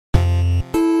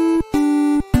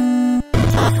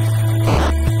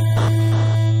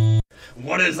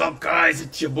What is up, guys?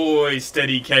 It's your boy,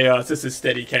 SteadyChaos. This is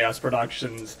SteadyChaos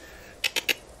Productions.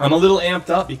 I'm a little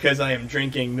amped up because I am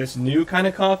drinking this new kind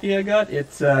of coffee I got.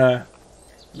 It's,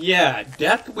 yeah,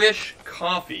 Death Wish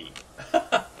coffee.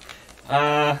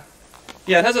 Yeah,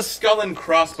 it has a skull and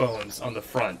crossbones on the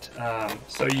front.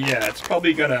 So yeah, it's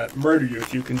probably gonna murder you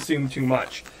if you consume too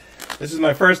much. This is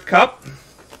my first cup.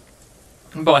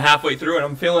 I'm about halfway through and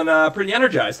I'm feeling pretty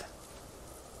energized.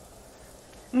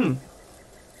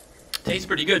 Tastes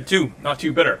pretty good too, not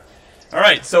too bitter.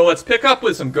 Alright, so let's pick up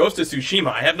with some Ghost of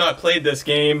Tsushima. I have not played this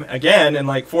game again in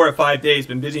like 4 or 5 days,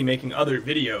 been busy making other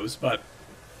videos, but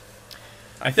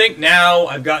I think now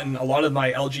I've gotten a lot of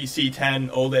my LG C10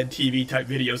 OLED TV type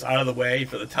videos out of the way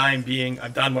for the time being.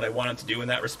 I've done what I wanted to do in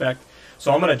that respect.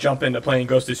 So I'm going to jump into playing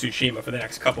Ghost of Tsushima for the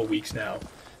next couple weeks now.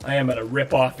 I am going to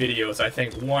rip off videos, I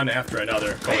think, one after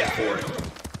another going forward.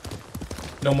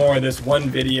 No more of this one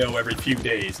video every few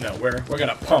days. No, we're going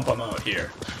to pump them out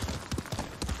here.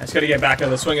 I just got to get back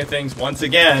into the swing of things once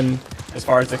again as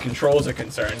far as the controls are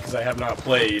concerned, because I have not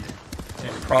played in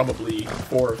probably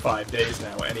 4 or 5 days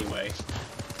now anyway.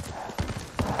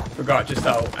 Forgot just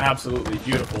how absolutely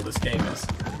beautiful this game is.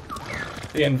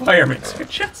 The environments are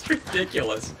just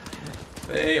ridiculous.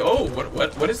 Oh,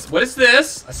 what is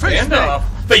this? A standoff?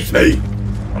 Face me!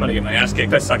 I'm gonna get my ass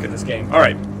kicked. I suck at this game.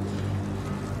 Alright.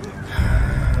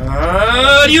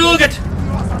 You get!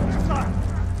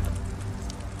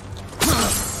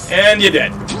 And you're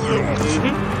dead.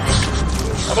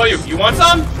 How about you? You want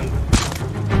some?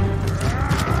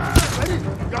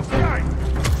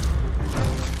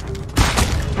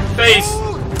 Face!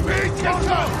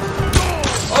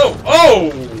 Oh!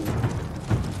 Oh!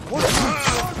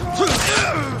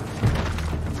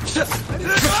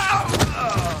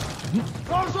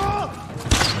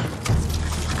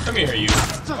 Come here, you.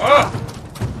 Oh!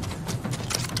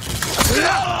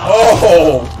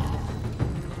 Oh!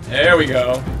 There we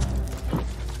go.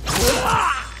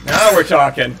 Now we're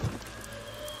talking.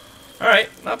 Alright,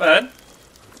 not bad.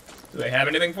 Do they have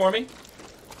anything for me?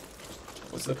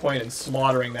 What's the point in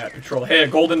slaughtering that patrol? Hey, a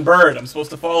golden bird. I'm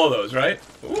supposed to follow those, right?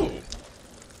 Ooh.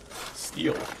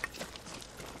 Steel.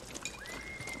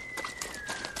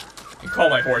 You can call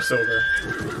my horse over.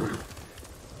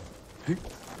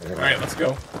 Alright, let's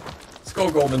go. Let's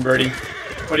go, golden birdie.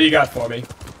 What do you got for me?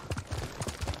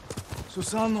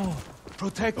 Susano,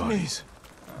 protect me.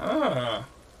 Ah.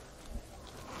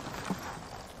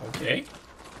 Okay.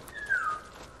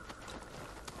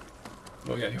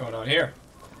 What we got going on here?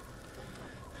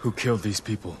 Who killed these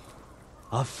people?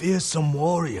 A fearsome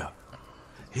warrior.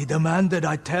 He demanded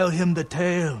I tell him the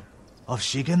tale of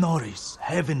Shigenori's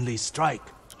heavenly strike.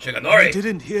 Shigenori! He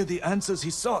didn't hear the answers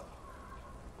he sought.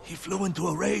 He flew into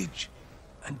a rage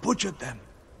and butchered them.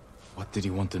 What did he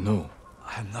want to know?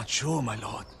 I am not sure, my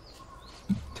lord.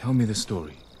 Tell me the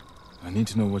story. I need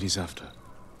to know what he's after.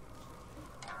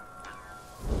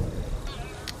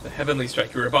 The heavenly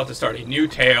strike. You were about to start a new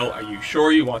tale. Are you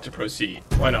sure you want to proceed?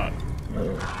 Why not?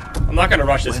 I'm not going to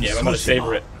rush this game. I'm going to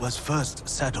savor it. Was first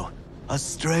settled, a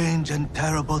strange and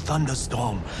terrible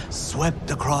thunderstorm swept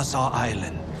across our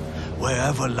island.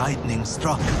 Wherever lightning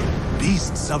struck,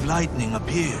 beasts of lightning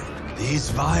appeared. These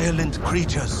violent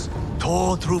creatures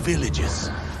tore through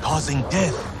villages, causing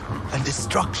death and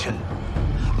destruction,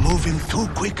 moving too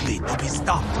quickly to be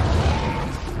stopped.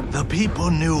 The people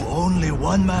knew only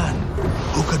one man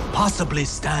who could possibly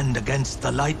stand against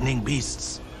the lightning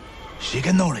beasts.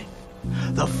 Shigenori,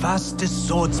 the fastest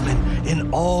swordsman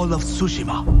in all of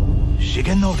Tsushima.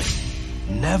 Shigenori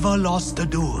never lost a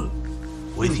duel.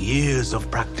 With years of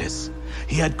practice,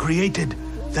 he had created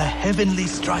the heavenly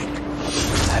strike,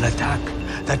 an attack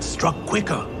that struck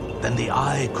quicker than the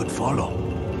eye could follow.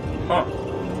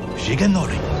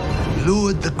 Shigenori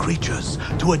lured the creatures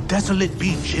to a desolate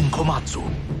beach in Komatsu,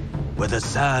 where the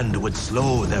sand would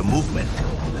slow their movement.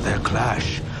 Their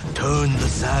clash turned the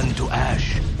sand to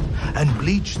ash and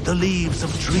bleached the leaves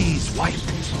of trees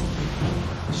white.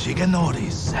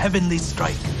 Shigenori's heavenly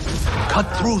strike cut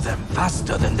through them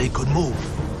faster than they could move.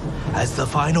 As the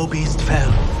final beast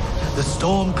fell, the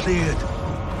storm cleared,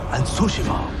 and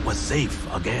Tsushima was safe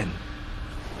again.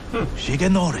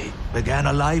 Shigenori began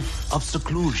a life of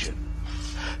seclusion.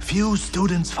 Few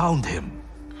students found him,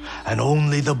 and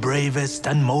only the bravest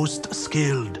and most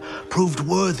skilled proved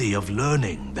worthy of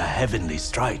learning the heavenly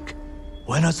strike.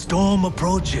 When a storm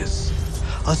approaches,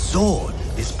 a sword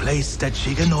is placed at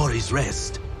Shigenori's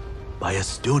rest by a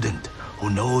student who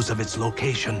knows of its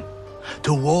location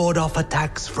to ward off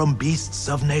attacks from beasts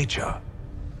of nature.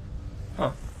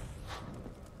 Huh.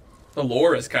 The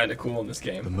lore is kind of cool in this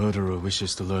game. The murderer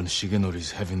wishes to learn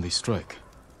Shigenori's heavenly strike.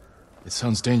 It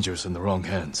sounds dangerous in the wrong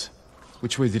hands.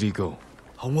 Which way did he go?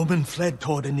 A woman fled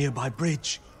toward a nearby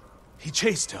bridge. He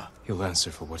chased her. He'll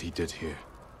answer for what he did here.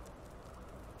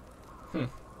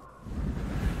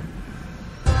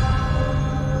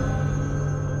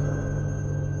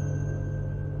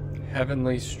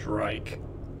 Heavenly Strike.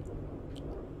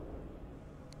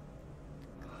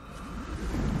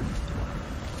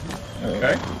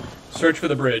 Okay. Search for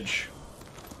the bridge.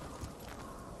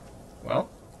 Well.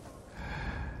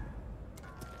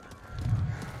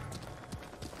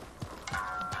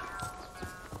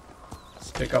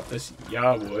 Let's pick up this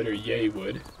Yawood or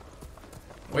Yaywood.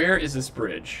 Where is this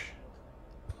bridge?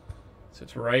 So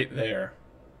it's right there.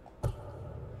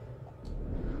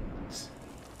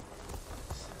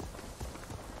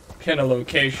 Pin a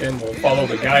location. We'll follow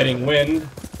the guiding wind.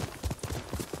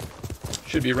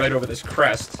 Should be right over this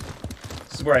crest.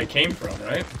 This is where I came from,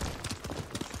 right?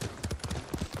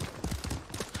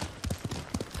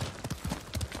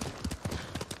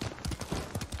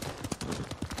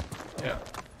 Yeah.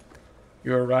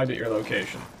 You arrived at your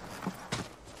location.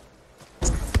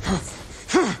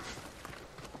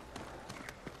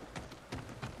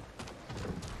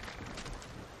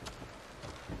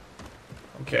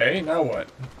 Okay, now what?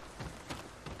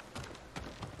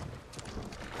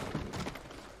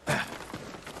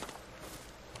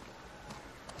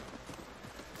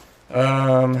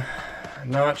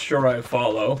 Not sure I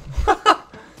follow.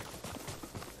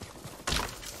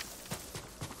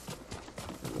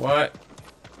 What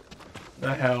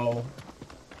the hell?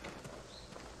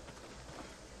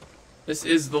 This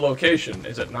is the location,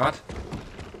 is it not?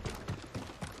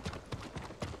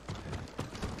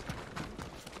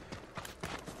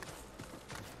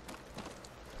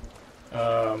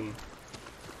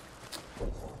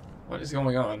 What is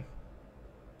going on?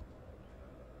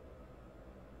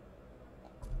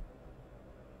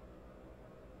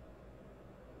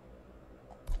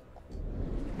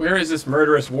 Where is this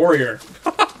murderous warrior?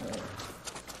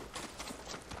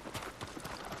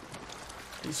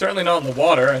 He's certainly not in the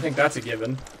water. I think that's a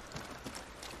given.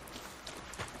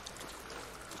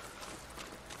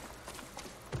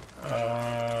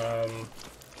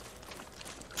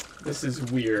 This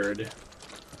is weird.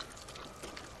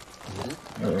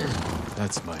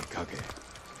 That's my Kage.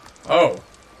 Oh.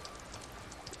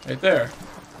 Right there.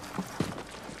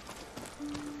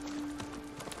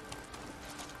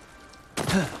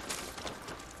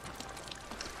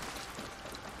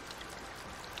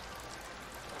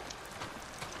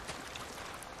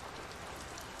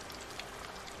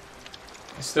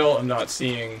 I still am not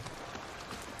seeing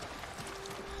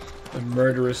the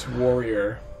murderous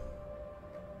warrior.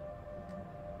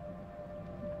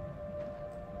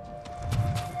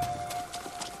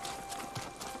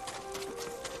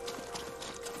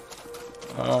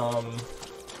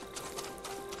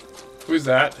 Who's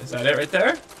that? Is that it right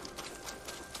there?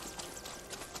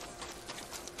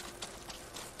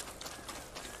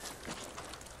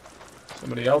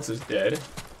 Somebody else is dead.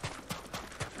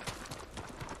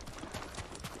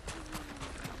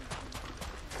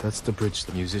 That's the bridge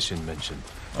the musician mentioned.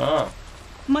 Ah.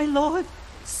 My lord,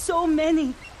 so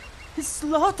many.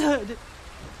 Slaughtered.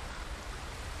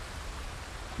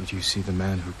 Did you see the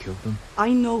man who killed them?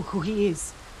 I know who he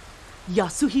is.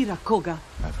 Yasuhira Koga.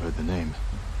 I've heard the name.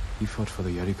 He fought for the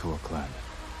Yarikawa clan.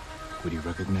 Would you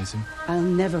recognize him? I'll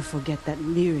never forget that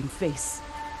leering face.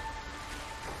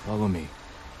 Follow me.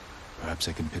 Perhaps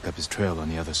I can pick up his trail on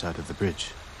the other side of the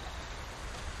bridge.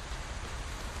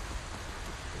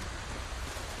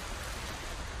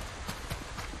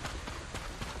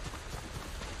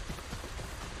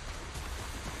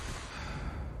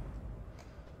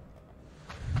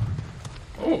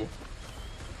 Oh.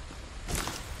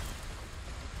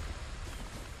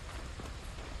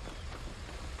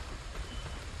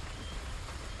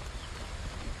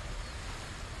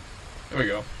 There we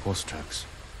go. Horse tracks.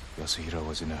 Yasuhira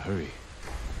was in a hurry.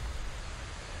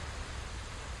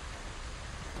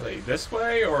 Are they this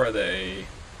way or are they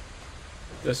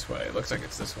this way? It looks like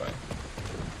it's this way.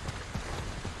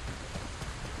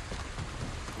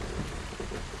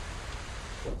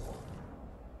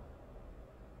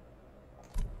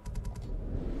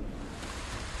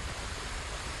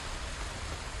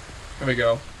 Here we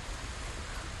go.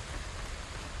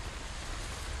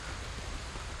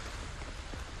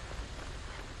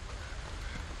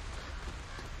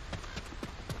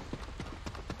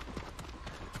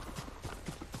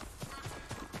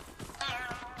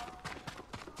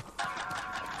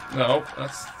 No,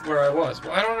 that's where I was.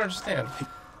 Well, I don't understand.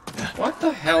 What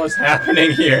the hell is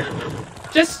happening here?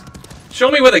 Just show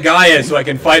me where the guy is so I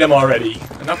can fight him already.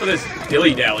 Enough of this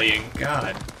dilly-dallying.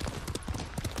 God.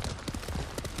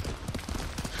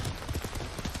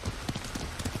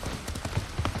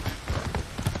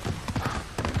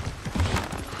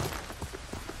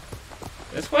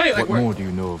 this way? Like, what more do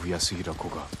you know of Yasuhira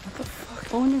Koga?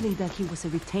 Only that he was a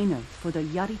retainer for the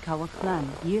Yarikawa clan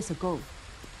years ago.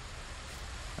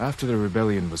 After the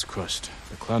rebellion was crushed,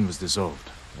 the clan was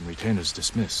dissolved, and retainers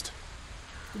dismissed.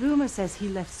 Rumor says he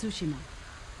left Tsushima,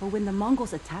 but when the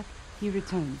Mongols attacked, he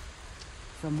returned.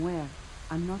 From where,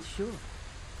 I'm not sure.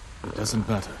 It doesn't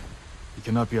matter. He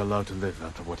cannot be allowed to live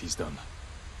after what he's done.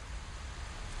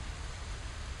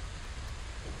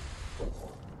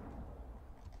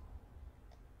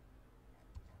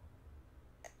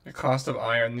 The cost of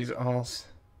iron, these are all...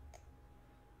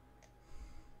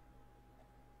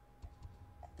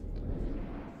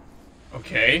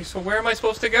 Okay, so where am I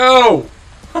supposed to go?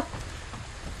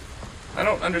 I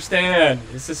don't understand.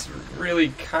 This is really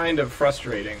kind of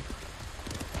frustrating.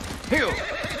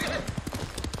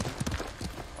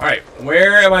 Alright,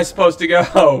 where am I supposed to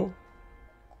go?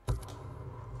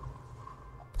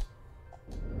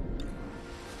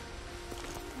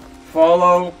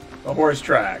 Follow the horse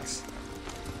tracks.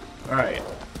 Alright.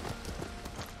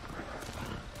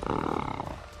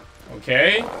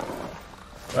 Okay.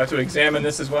 Do I have to examine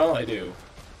this as well? I do.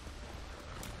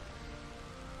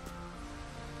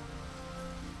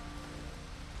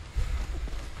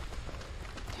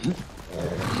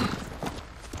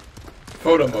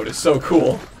 Photo mode is so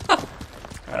cool.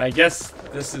 And I guess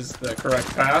this is the correct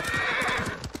path.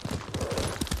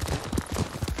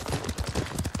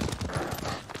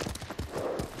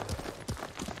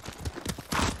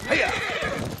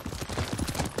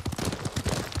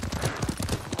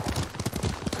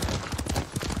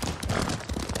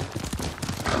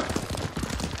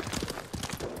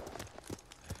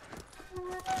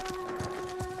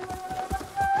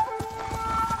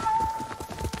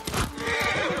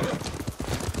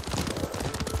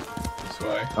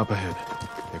 Up ahead.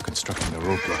 They're constructing a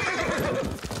roadblock.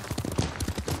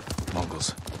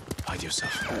 Mongols, hide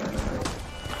yourself.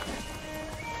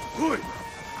 Oi!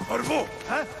 Arvo!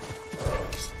 Huh?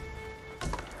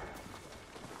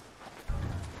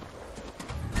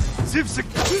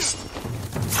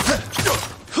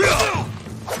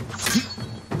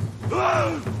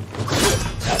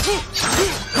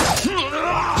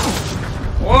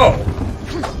 Whoa!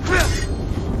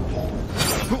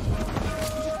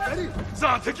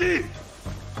 Zataki!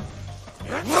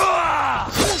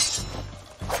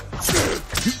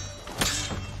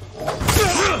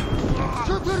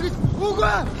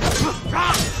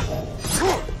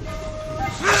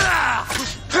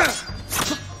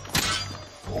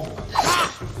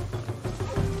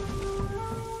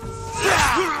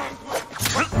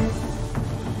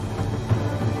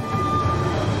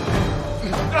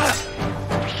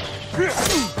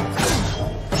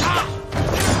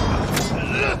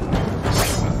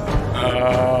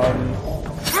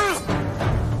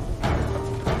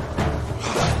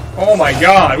 Oh my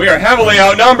god, we are heavily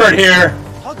outnumbered here!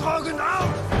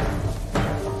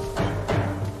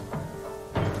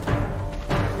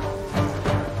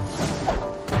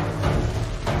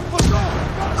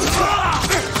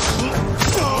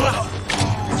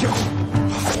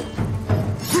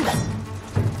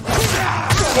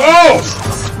 Whoa!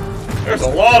 There's a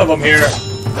lot of them here.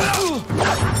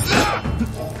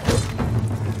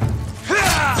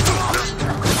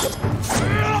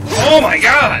 Oh my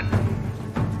god!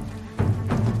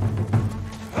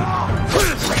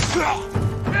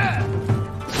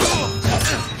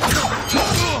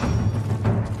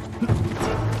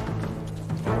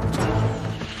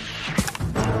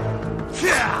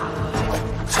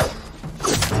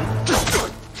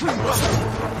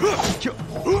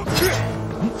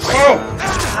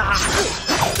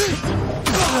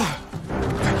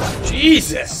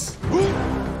 Jesus!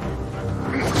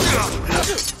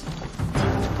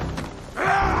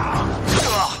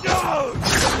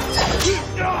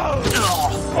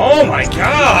 Oh my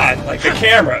god! Like, the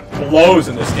camera blows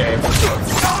in this game.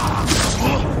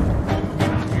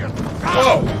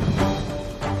 Whoa!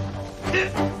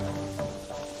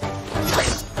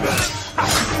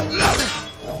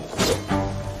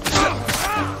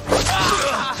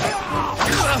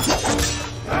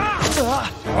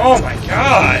 Oh my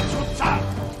god!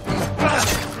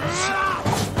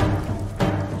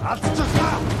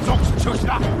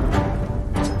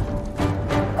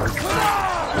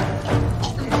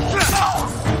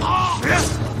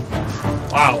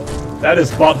 Wow, that is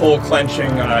butthole clenching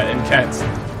intense.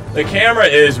 The camera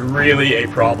is really a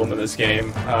problem in this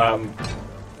game.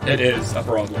 It is a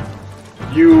problem.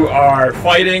 You are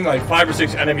fighting like 5 or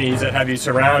 6 enemies that have you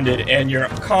surrounded, and you're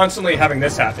constantly having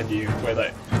this happen to you, where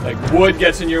like wood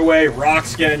gets in your way,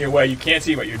 rocks get in your way, you can't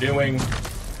see what you're doing.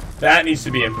 That needs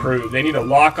to be improved. They need a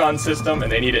lock-on system,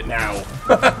 and they need it now.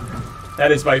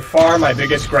 That is by far my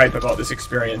biggest gripe about this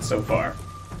experience so far.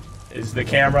 is the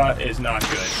camera is not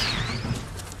good.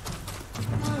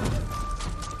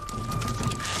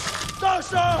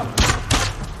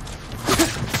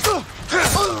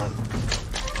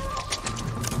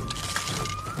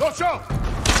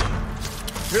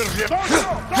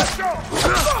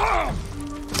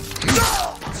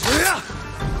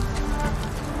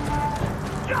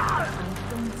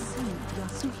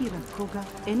 Koga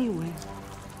anywhere.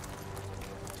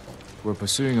 We're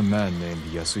pursuing a man named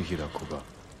Yasuhira Koga.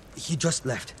 He just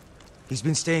left. He's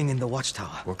been staying in the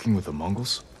watchtower. Working with the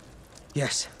Mongols?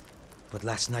 Yes, but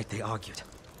last night they argued.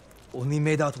 Only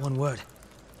made out one word.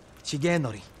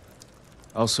 Shigenori.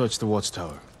 I'll search the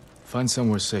watchtower. Find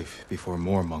somewhere safe before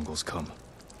more Mongols come.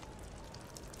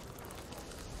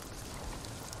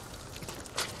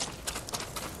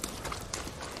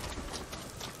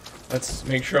 Let's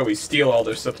make sure we steal all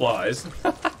their supplies.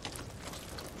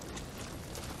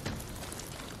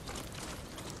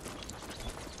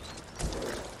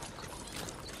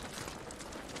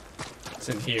 It's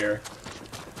in here.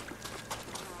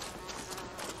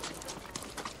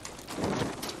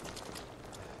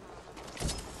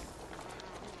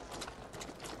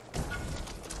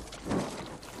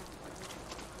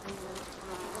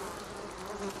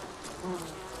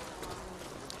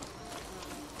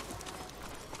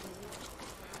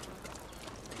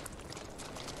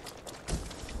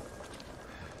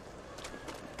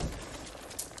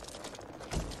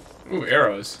 Ooh,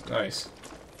 arrows. Nice.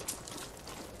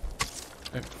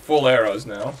 I have full arrows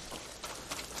now.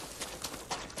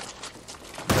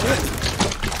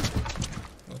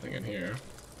 Nothing in here.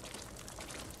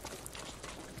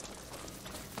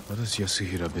 What has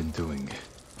Yasuhira been doing?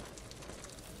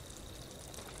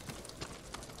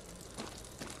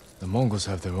 The Mongols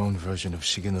have their own version of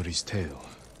Shigenori's tale.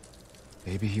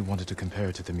 Maybe he wanted to compare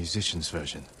it to the musician's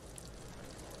version.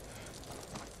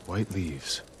 White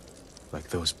leaves. Like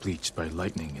those bleached by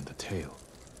lightning in the tail.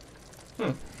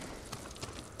 Nothing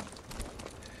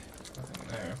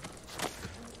there.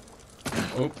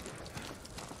 Oh.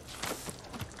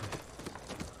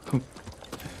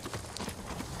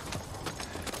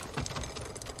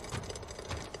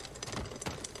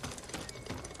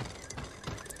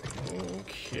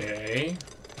 Okay.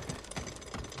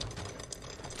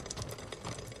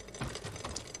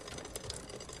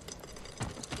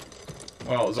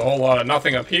 Well, there's a whole lot of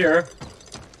nothing up here.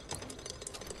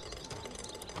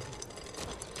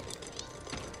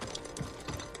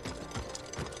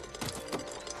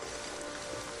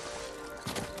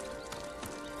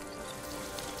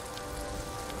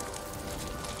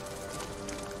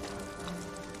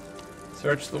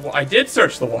 Search the I did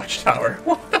search the watchtower.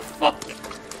 What the fuck?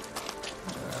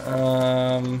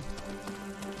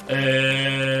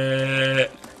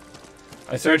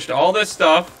 I searched all this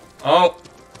stuff. Oh,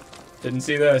 didn't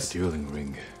see this. Dueling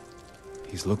ring.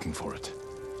 He's looking for it.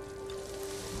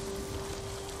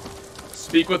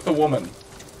 Speak with the woman.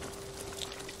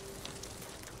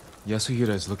 Yasuhira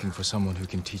is looking for someone who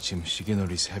can teach him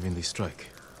Shigenori's heavenly strike.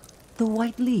 The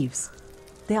white leaves.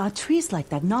 There are trees like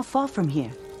that not far from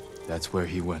here. That's where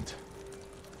he went.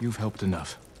 You've helped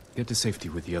enough. Get to safety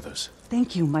with the others.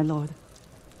 Thank you, my lord.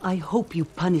 I hope you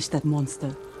punish that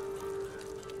monster.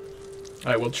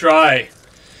 I will try.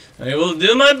 I will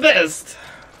do my best.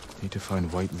 Need to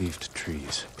find white-leafed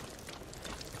trees.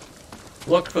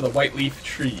 Look for the white leaf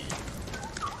tree.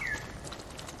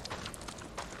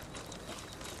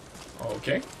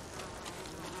 Okay.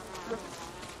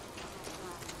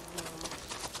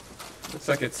 Looks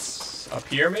like it's up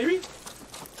here, maybe?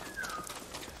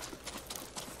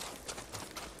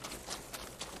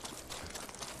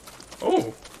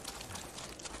 Oh!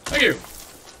 Thank you!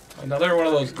 Another one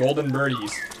of those golden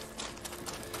birdies.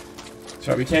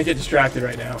 Sorry, we can't get distracted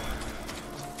right now.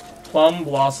 Plum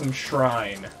Blossom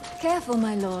Shrine. Careful,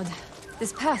 my lord.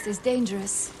 This path is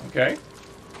dangerous. Okay.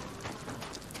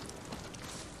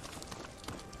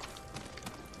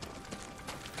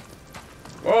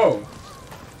 Whoa!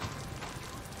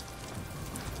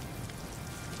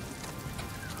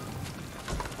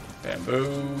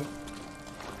 Bamboo.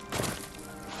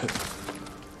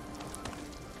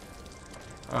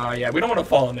 Yeah, we don't want to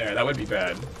fall in there. That would be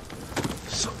bad.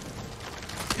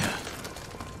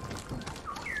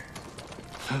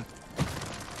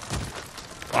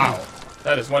 Wow.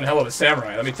 That is one hell of a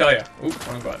samurai, let me tell you. Oop,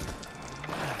 wrong button.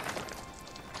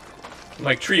 I'm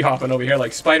like tree hopping over here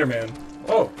like Spider-Man.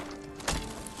 Oh.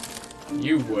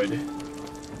 You would.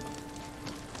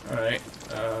 Alright.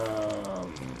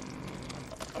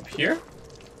 Up here?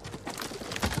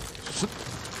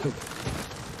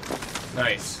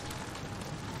 Nice.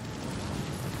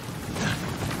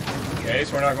 Okay,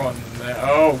 so we're not going there.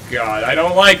 Oh god, I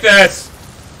don't like this!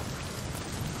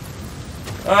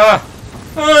 Oh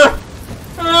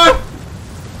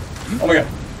my god.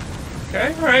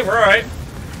 Okay, alright, we're alright.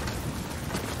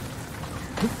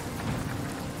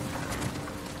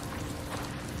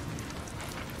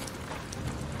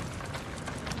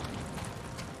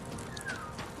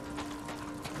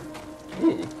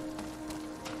 Ooh.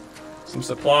 Some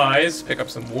supplies, pick up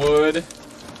some wood.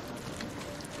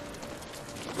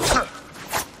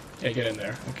 Yeah, get in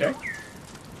there, okay.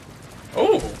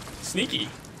 Oh, sneaky.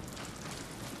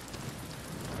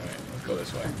 Alright, let's go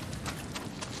this way.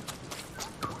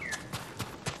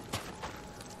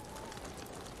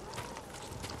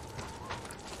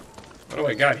 What do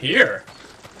I got here?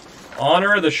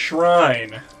 Honor the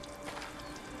Shrine.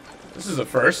 This is a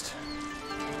first.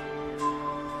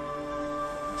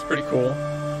 It's pretty cool.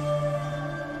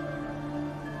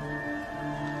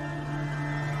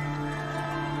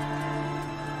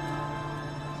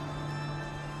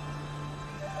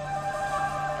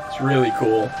 It's really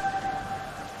cool.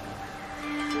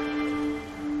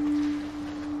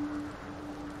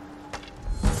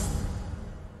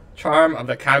 Charm of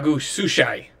the Kagu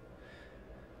Sushai.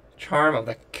 Charm of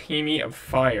the Kimi of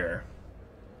Fire.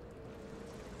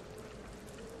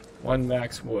 1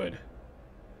 max wood.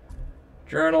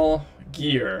 Journal,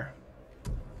 gear.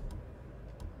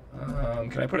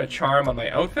 Can I put a charm on my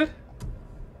outfit?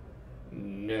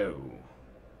 No.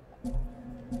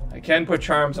 I can put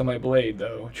charms on my blade,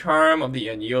 though. Charm of the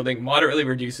Unyielding moderately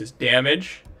reduces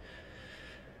damage.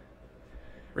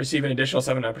 Receive an additional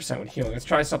 7% when healing. Let's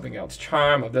try something else.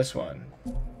 Charm of this one.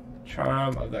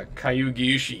 Charm of the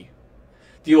Kayugyushi.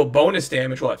 Deal bonus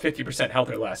damage while at 50% health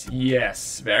or less.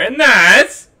 Yes, very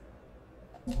nice.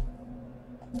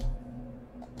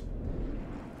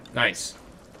 Nice.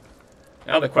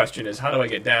 Now the question is, how do I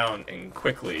get down and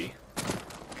quickly?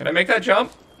 Can I make that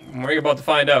jump? We're about to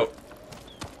find out.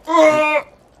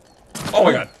 Oh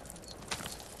my god.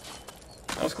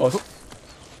 That was close.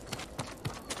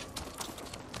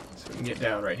 So we can get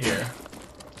down right here.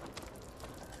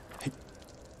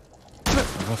 A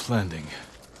rough landing,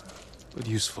 but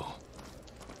useful.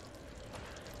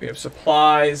 We have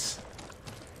supplies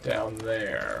down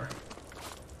there.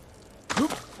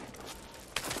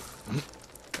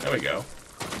 There we go.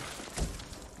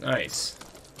 Nice.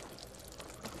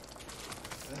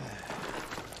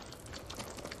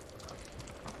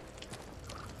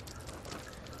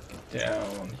 Get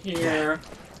down here.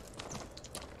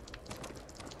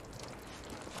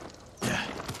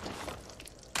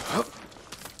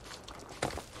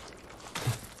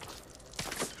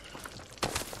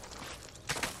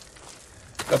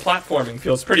 The platforming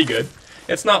feels pretty good.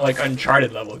 It's not like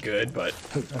Uncharted level good, but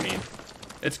I mean,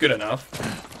 it's good enough.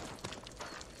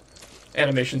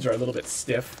 Animations are a little bit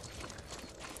stiff.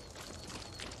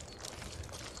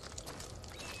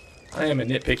 I am a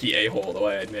nitpicky a-hole, though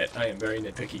I admit. I am very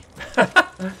nitpicky.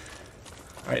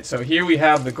 Alright, so here we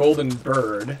have the golden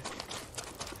bird.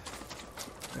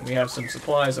 And we have some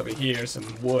supplies over here, some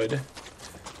wood.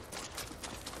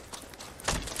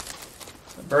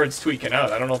 The bird's tweaking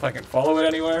out. I don't know if I can follow it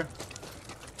anywhere.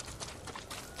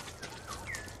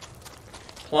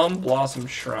 Plum Blossom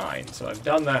Shrine. So I've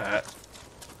done that.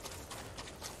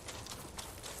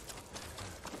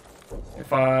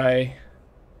 If I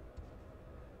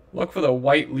look for the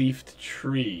white-leafed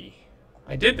tree.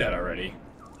 I did that already.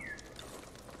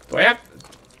 Do I have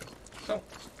to...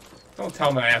 Don't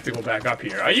tell me I have to go back up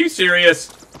here. Are you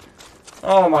serious?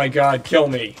 Oh my god, kill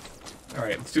me.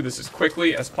 Alright, let's do this as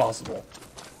quickly as possible.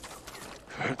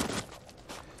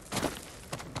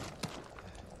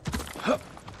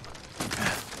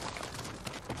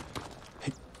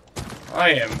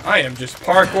 I am just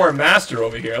parkour master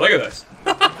over here. Look at this.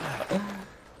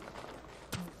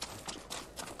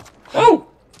 Whoa!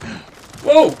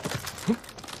 Whoa!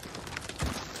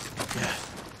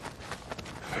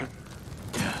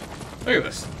 Look at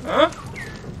this. Huh?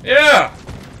 Yeah!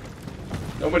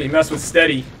 Nobody mess with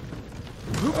Steady.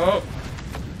 Oh.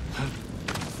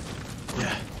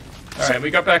 Alright,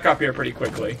 we got back up here pretty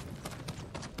quickly.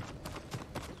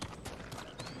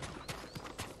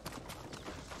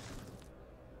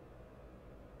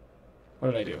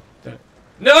 What did I do?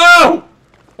 No!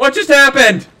 What just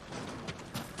happened?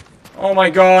 Oh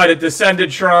my god, a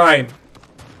descended shrine.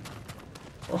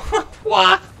 What?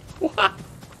 What?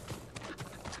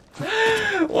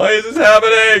 Why is this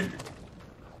happening?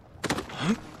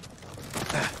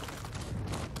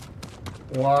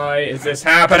 Why is this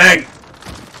happening?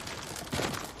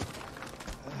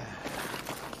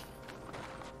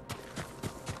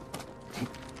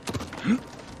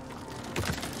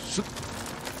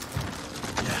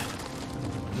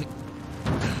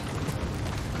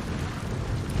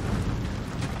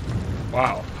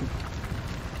 Wow.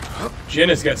 Jin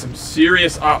has got some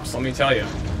serious ups, let me tell you.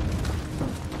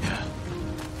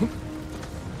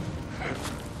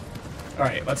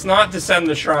 Alright, let's not descend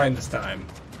the shrine this time.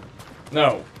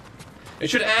 No. It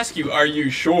should ask you, are you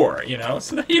sure, you know,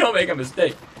 so that you don't make a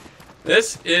mistake.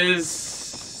 This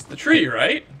is the tree,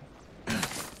 right?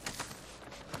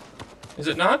 Is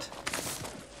it not?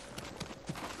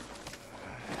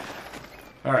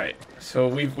 Alright, so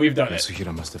we've done it.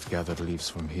 Yasuhira must have gathered leaves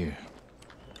from here.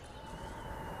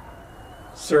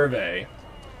 Survey.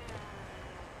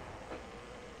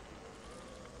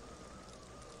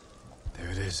 There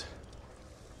it is.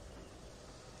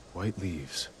 White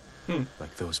leaves.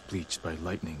 Like those bleached by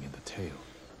lightning in the tail.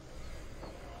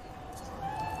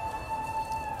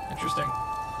 Interesting.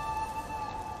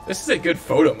 This is a good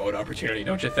photo mode opportunity,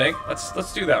 don't you think?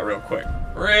 Let's do that real quick.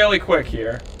 Really quick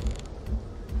here.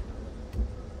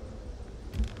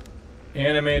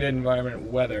 Animated environment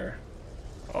weather.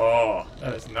 Oh,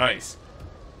 that is nice.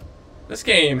 This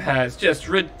game has just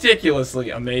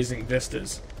ridiculously amazing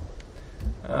vistas.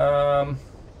 Time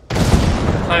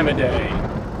of day.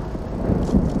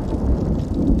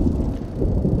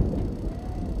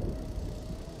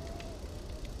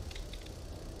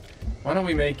 Why don't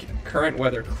we make current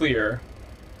weather clear?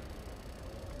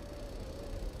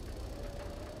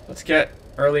 Let's get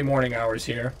early morning hours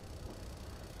here.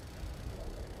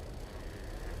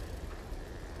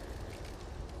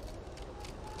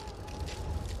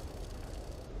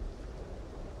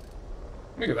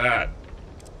 Look at that.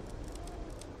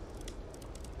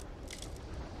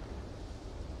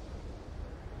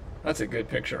 That's a good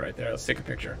picture right there. Let's take a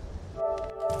picture.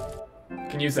 I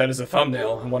can use that as a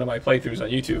thumbnail on one of my playthroughs on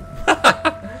YouTube.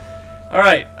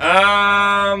 Alright,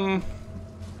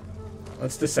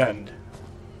 let's descend.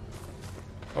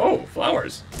 Oh,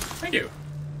 flowers. Thank you.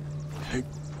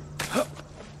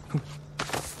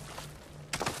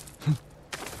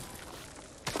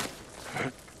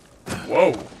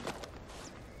 Whoa.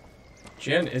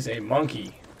 Jin is a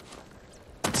monkey.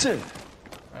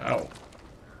 Ow.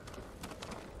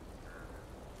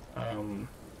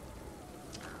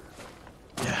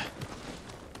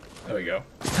 There we go.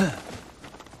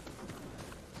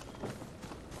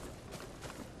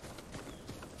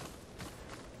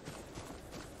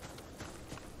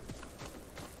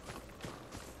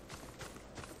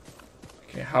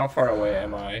 Okay, how far away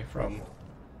am I from...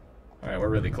 Alright, we're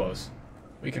really close.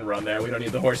 We can run there, we don't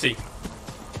need the horsey.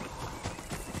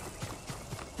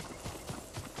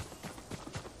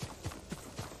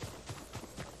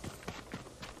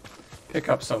 Pick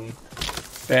up some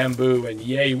bamboo and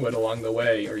yay wood along the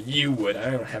way, or yew wood. I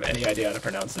don't have any idea how to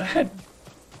pronounce that.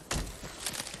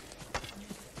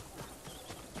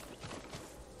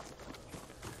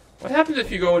 What happens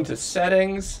if you go into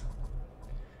settings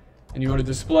and you go to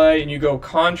display and you go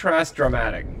contrast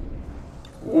dramatic?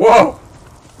 Whoa!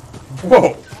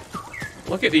 Whoa!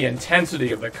 Look at the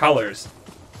intensity of the colors.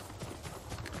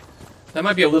 That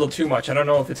might be a little too much. I don't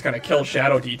know if it's going to kill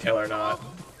shadow detail or not.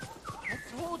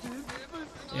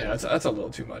 Yeah, that's a little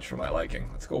too much for my liking.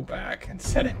 Let's go back and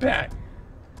set it back.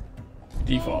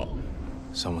 Default.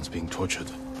 Someone's being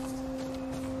tortured.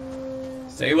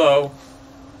 Stay low.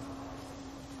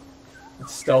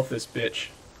 Let's stealth this bitch.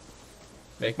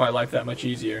 Make my life that much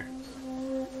easier.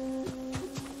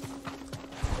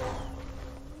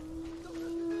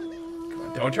 Come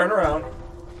on, don't turn around.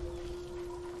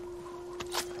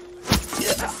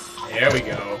 There we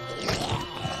go.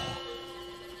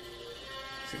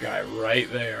 There's a guy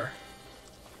right there.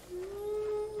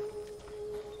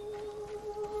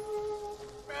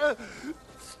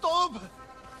 Stop!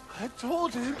 I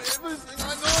told him everything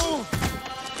I know!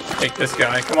 Take this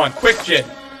guy. Come on, quick, Jin.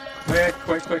 Quick,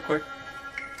 quick, quick, quick.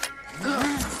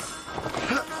 Oh,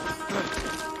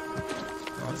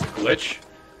 it's a glitch.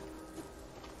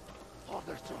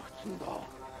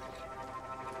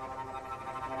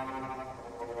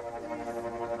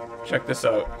 Check this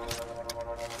out.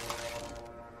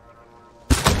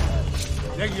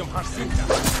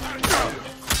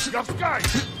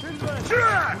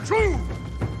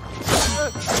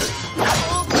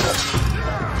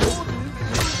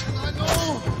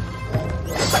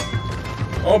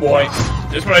 Oh boy,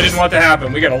 this is what I didn't want to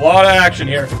happen. We got a lot of action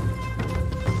here.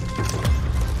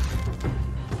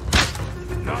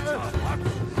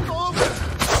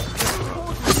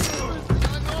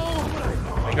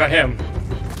 I got him.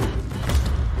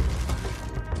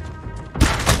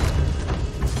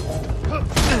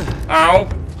 Ow.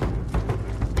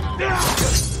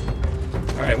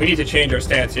 Alright, we need to change our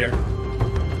stance here.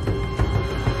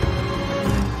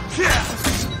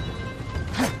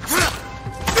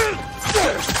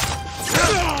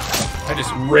 I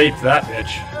just raped that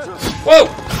bitch. Whoa!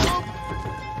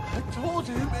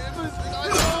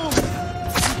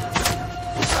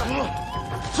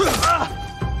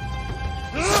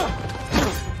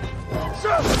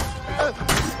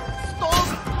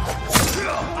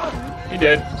 He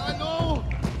did. I know.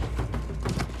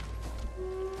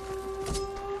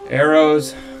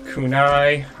 Arrows,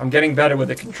 kunai. I'm getting better with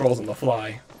the controls on the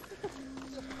fly.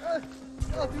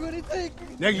 I'll do anything.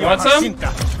 You want some?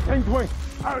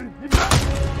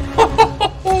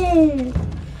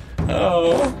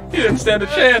 Oh, he didn't stand a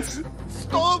chance.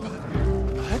 Stop!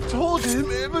 I told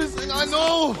him everything I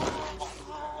know.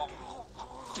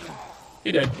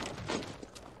 He did.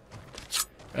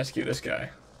 Rescue this guy.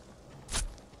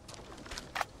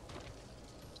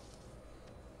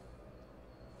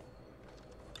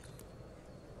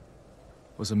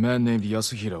 Was a man named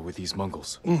Yasuhira with these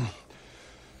Mongols?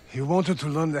 He wanted to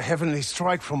learn the heavenly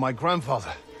strike from my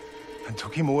grandfather, and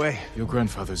took him away. Your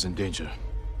grandfather's in danger.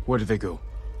 Where did they go?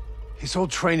 His old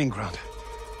training ground.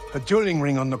 A dueling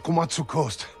ring on the Komatsu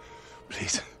coast.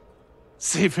 Please,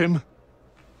 save him.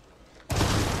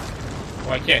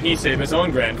 Why can't he save his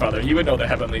own grandfather? He would know the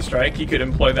heavenly strike. He could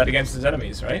employ that against his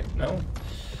enemies, right? No?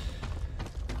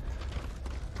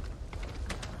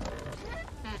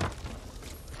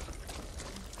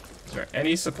 Is there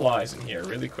any supplies in here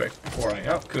really quick before I...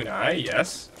 Oh, kunai,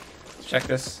 yes. Let's check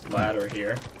this ladder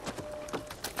here.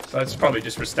 So that's probably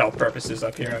just for stealth purposes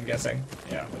up here, I'm guessing.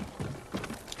 Yeah.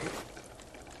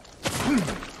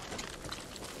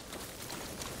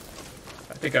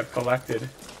 I think I've collected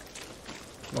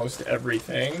most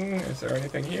everything. Is there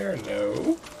anything here?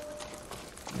 No.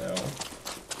 No.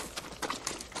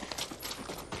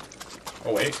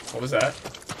 Oh wait, what was that?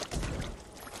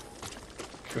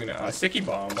 Kuna, a sticky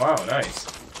bomb. Wow, nice.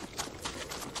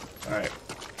 Alright.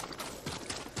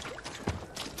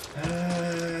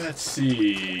 Let's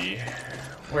see.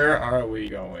 Where are we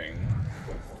going?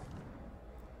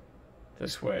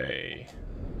 This way.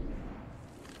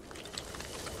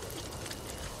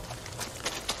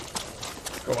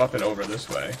 Go up and over this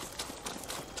way.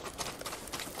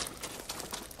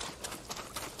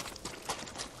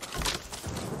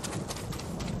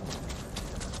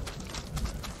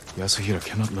 Yasuhira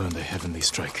cannot learn the heavenly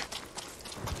strike.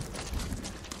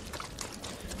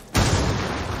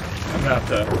 I'm gonna have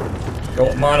to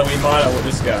go mano-a-mano with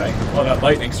this guy. Oh, that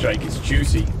lightning strike is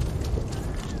juicy.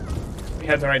 We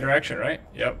head in the right direction, right?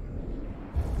 Yep.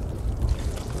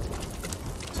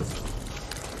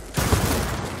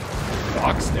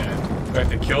 Fox den. Do I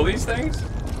have to kill these things?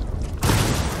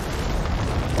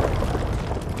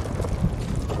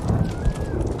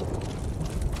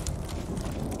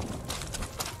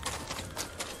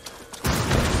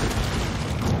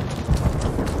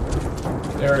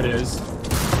 There it is.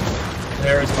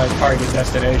 There's my target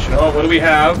destination. Oh, what do we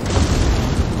have?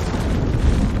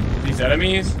 These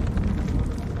enemies?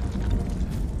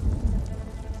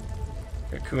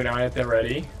 Got kunai at the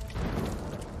ready.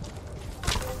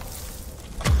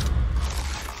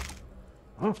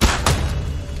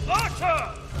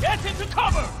 Archer! Get into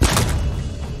cover!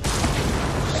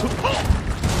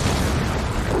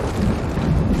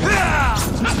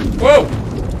 Whoa!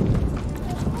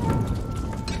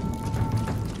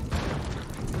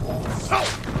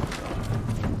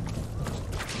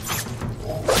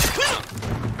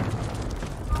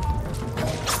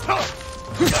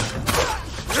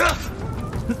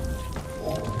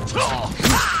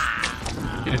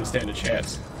 He didn't stand a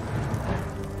chance.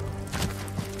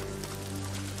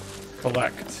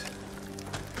 Collect.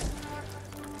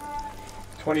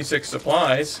 26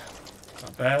 supplies.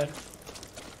 Not bad.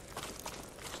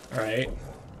 Alright.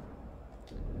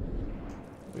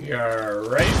 We are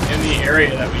right in the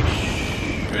area that we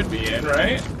should be in,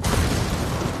 right?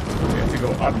 We have to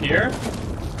go up here.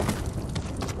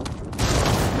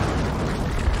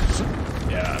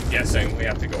 Yeah, I'm guessing we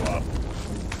have to go up.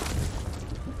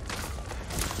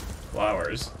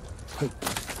 Flowers.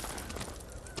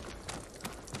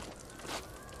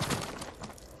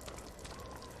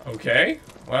 Okay,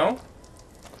 well.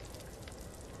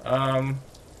 Am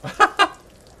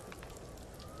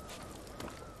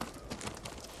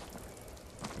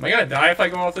I gonna die if I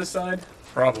go off this side?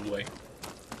 Probably.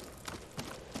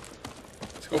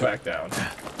 Let's go back down.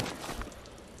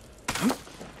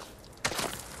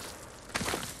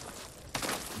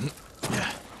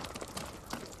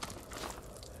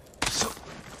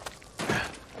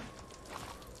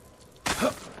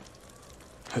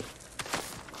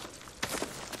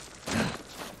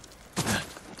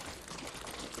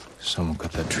 Someone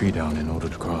cut that tree down in order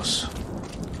to cross.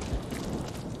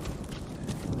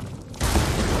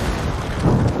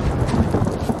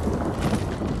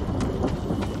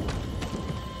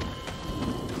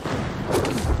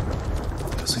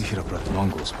 Yasuhira brought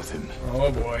Mongols with him. Oh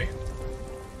boy.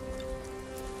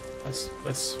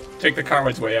 Let's take the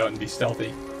coward's way out and be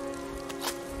stealthy.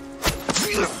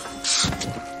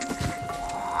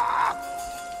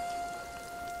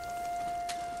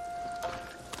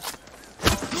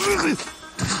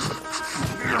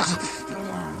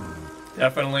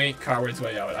 Definitely coward's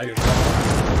way out. I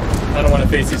don't want to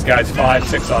face these guys 5,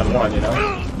 6 on 1, you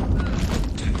know?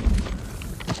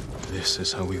 This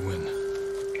is how we win.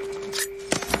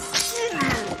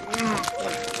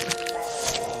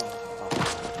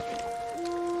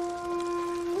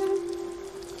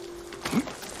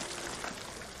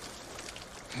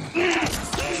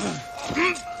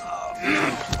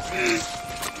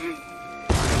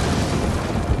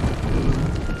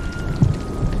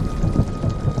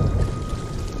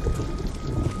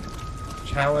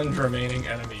 Challenge remaining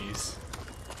enemies.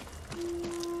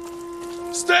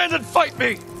 Stand and fight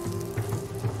me!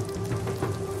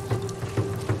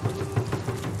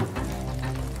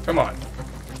 Come on.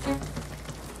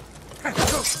 I'm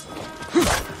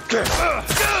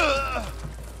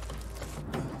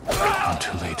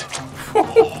too late.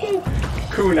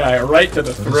 Kunai right to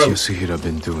the What throat. has Yasuhira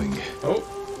been doing? Oh.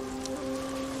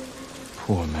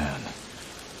 Poor man.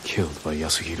 Killed by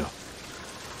Yasuhira.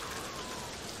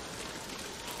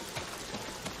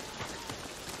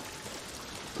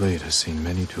 Blade has seen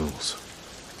many duels.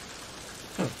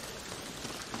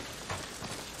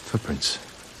 Footprints.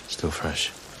 Still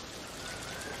fresh.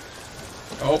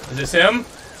 Oh, is this him?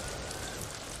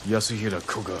 Yasuhira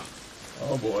Koga.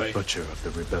 Oh boy. Butcher of the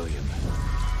rebellion.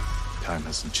 Time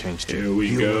hasn't changed Here yet. we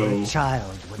You go. were a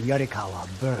child when Yorikawa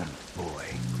burned, boy.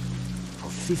 For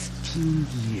 15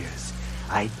 years,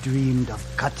 I dreamed of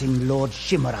cutting Lord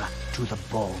Shimura to the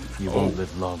bone. You won't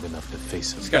live long enough to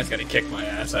face him. This guy's gonna kick my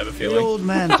ass, I have a The feeling. old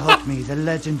man taught me the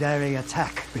legendary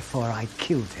attack before I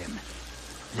killed him.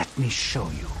 Let me show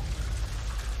you.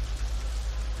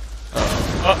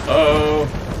 Uh-oh.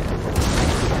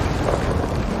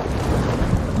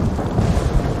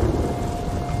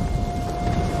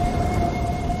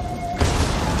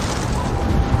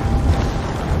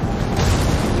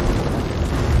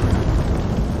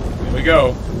 Here we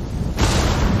go.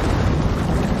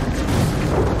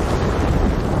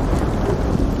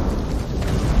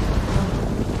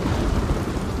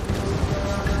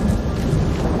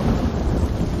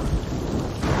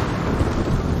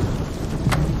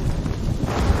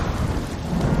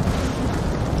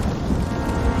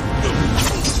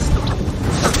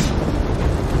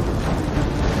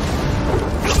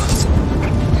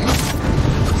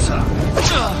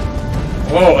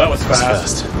 Whoa, that was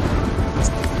fast.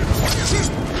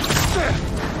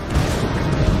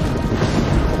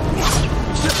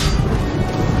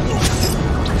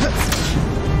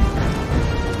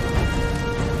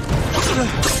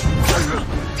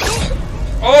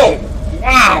 Oh,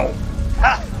 wow!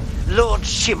 Ha! Lord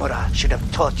Shimura should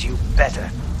have taught you better.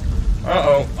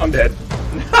 Uh-oh, I'm dead.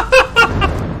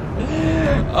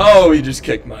 Oh, he just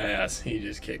kicked my ass. He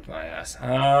just kicked my ass.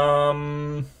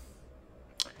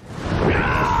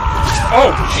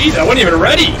 Oh, jeez, I wasn't even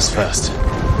ready. He's fast.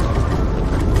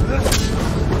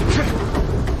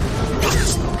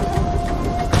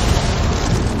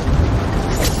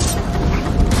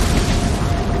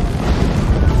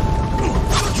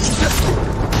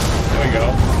 There we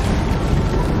go.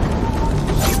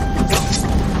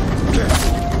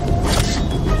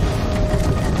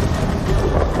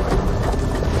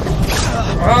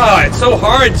 Ah, it's so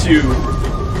hard to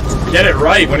get it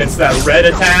right when it's that red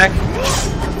attack.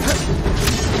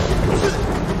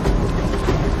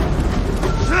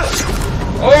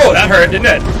 Oh, that hurt, didn't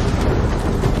it?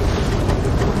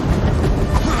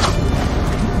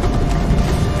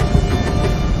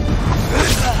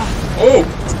 Oh,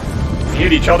 we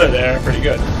hit each other there pretty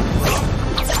good.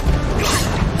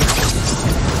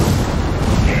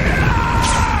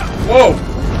 Whoa.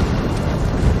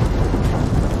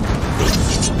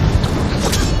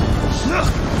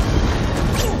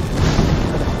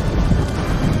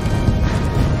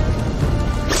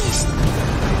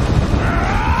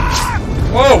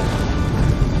 Whoa!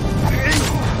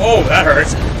 Oh, that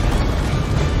hurts.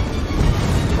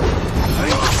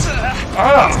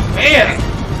 Ah, man!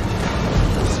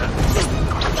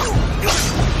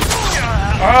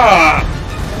 Ah!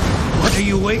 What are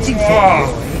you waiting for?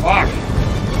 Oh,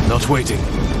 fuck. Not waiting.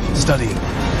 Studying.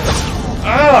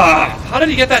 Ah! How did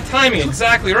he get that timing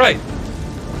exactly right?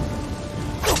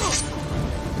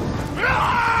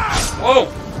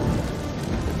 Whoa!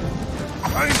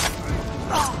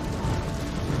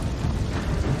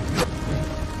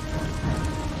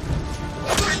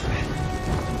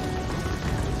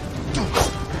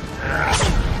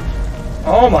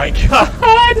 Oh my god!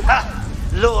 Ha!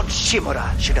 Lord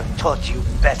Shimura should have taught you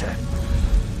better.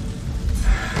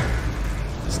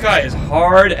 guy is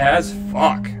hard as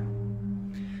fuck.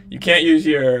 You can't use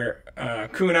your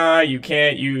kunai, you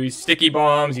can't use sticky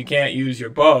bombs, you can't use your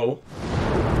bow.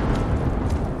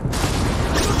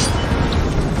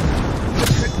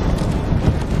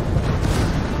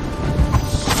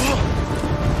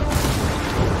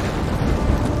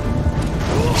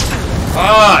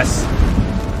 Ah,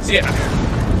 see it.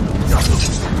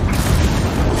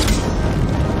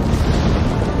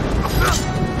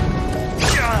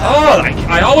 Oh,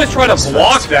 I always try to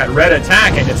block that red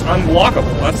attack and it's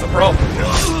unblockable. That's the problem.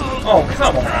 Oh,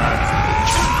 come on.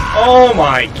 Oh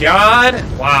my god.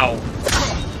 Wow.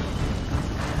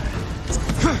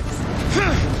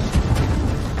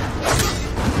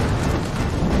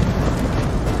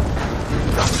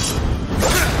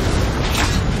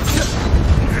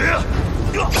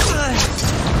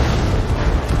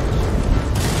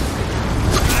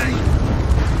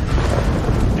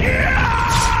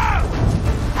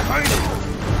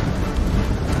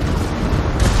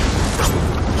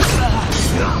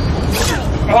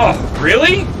 Oh,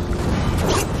 really?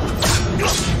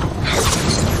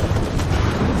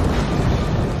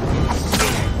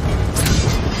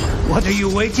 What are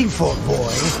you waiting for,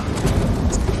 boy?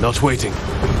 Not waiting.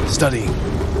 Studying.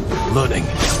 Learning.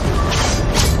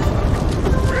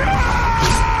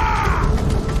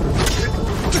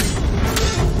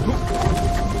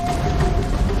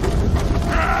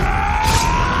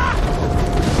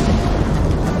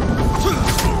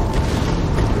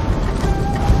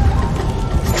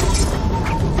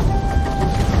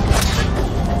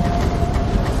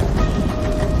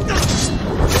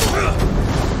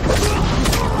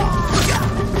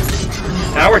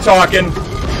 Now we're talking.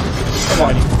 Come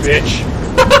on, you bitch.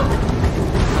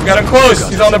 We got him close.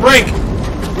 He's on the brink.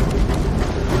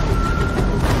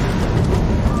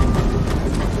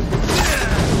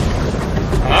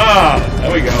 Ah,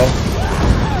 there we go.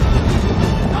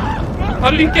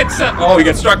 How did he get sent? Oh, he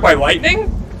got struck by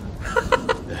lightning?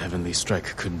 The heavenly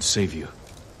strike couldn't save you.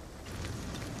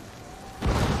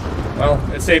 Well,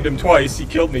 it saved him twice. He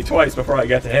killed me twice before I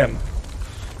got to him.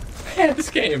 Man,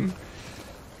 this game.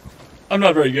 I'm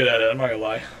not very good at it, I'm not gonna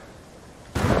lie.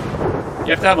 You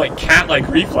have to have like cat-like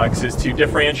reflexes to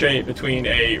differentiate between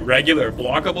a regular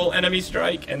blockable enemy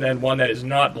strike and then one that is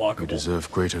not blockable. You deserve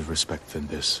greater respect than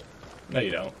this. No,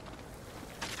 you don't.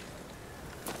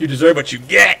 You deserve what you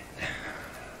get!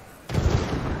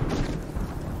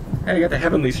 Hey, you got the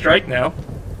heavenly strike now.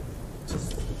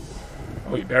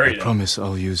 Oh, you buried I promise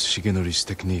I'll use Shigenori's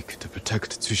technique to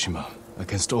protect Tsushima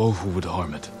against all who would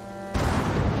harm it.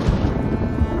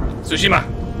 Tsushima!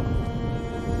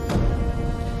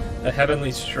 The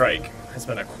heavenly strike has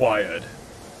been acquired.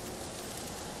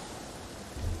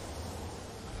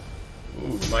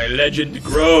 Ooh, my legend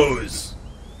grows!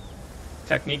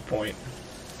 Technique point.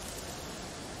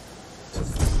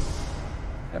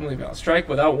 Heavenly Vow. Strike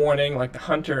without warning like the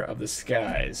hunter of the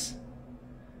skies.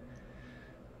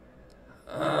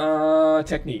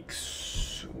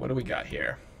 Techniques. What do we got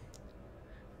here?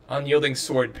 Unyielding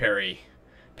sword parry.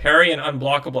 Parry an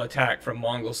unblockable attack from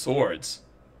Mongol swords.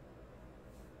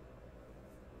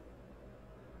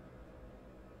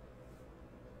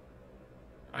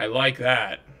 I like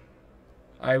that.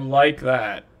 I like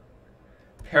that.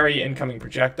 Parry incoming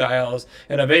projectiles.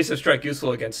 An evasive strike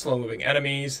useful against slow-moving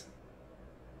enemies.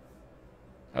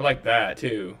 I like that,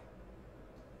 too.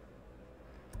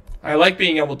 I like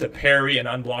being able to parry an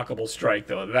unblockable strike,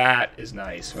 though. That is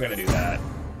nice. We're going to do that.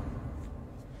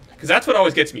 Because that's what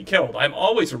always gets me killed. I'm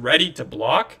always ready to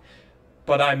block,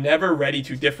 but I'm never ready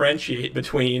to differentiate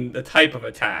between the type of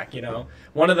attack, you know?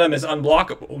 One of them is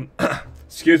unblockable.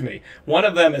 Excuse me. One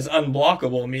of them is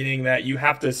unblockable, meaning that you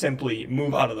have to simply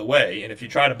move out of the way, and if you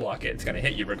try to block it, it's going to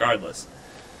hit you regardless.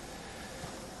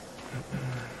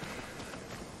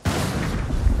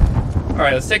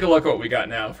 Alright, let's take a look at what we got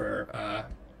now for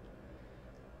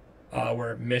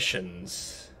our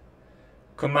missions.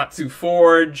 Komatsu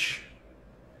Forge.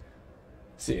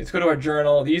 Let's see, let's go to our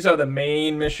journal. These are the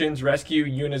main missions. Rescue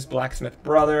Yuna's blacksmith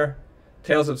brother.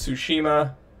 Tales of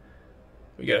Tsushima.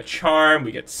 We get a charm.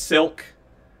 We get silk.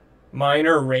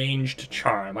 Minor ranged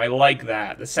charm. I like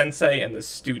that. The sensei and the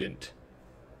student.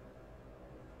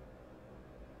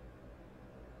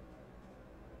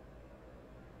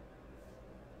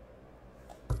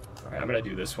 Alright, I'm going to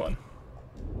do this one.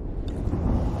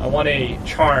 I want a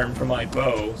charm for my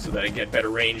bow so that I get better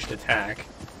ranged attack.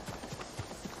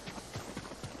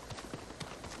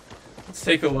 Let's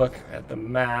take a look at the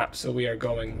map. So we are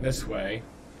going this way.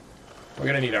 We're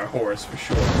going to need our horse for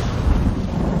sure.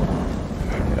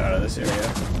 Get out of this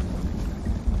area.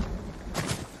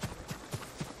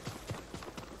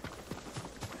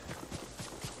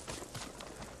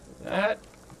 That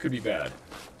Could be bad.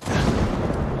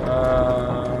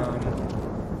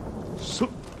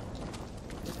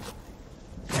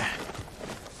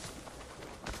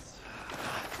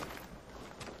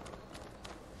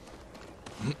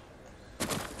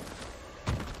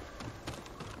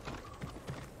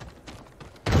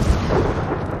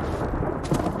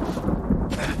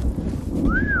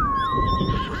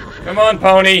 Come on,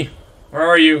 pony. Where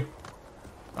are you?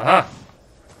 Aha.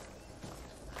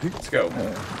 Let's go.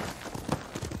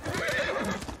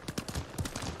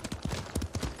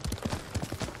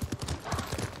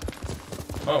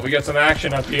 Oh, we got some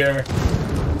action up here.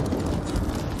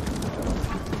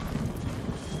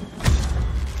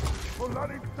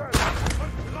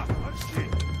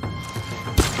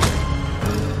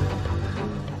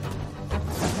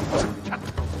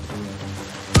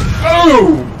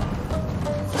 Oh!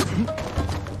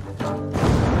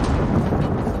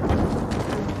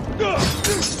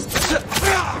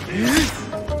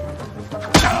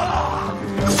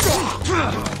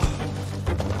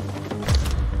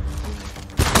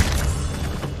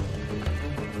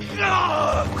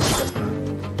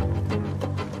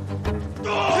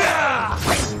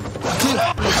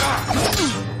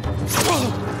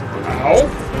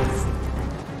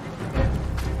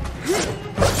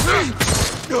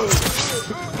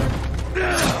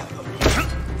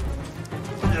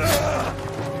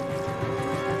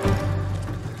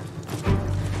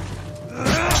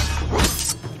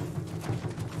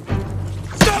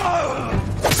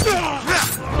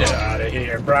 Get out of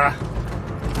here, brah.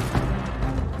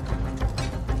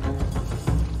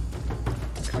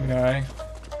 Kunai.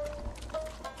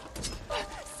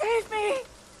 Save me!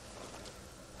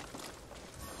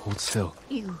 Hold still.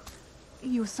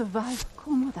 You survived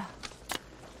Komoda.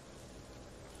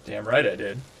 Damn right I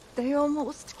did. They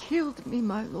almost killed me,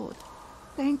 my lord.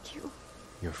 Thank you.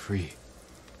 You're free.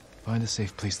 Find a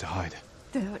safe place to hide.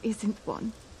 There isn't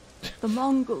one. The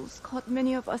Mongols caught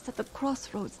many of us at the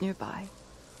crossroads nearby.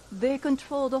 They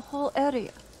control the whole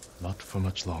area. Not for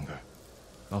much longer.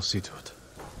 I'll see to it.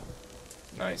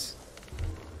 Nice.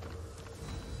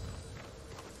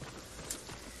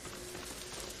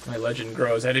 My legend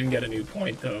grows. I didn't get a new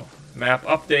point, though. Map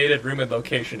updated, rumored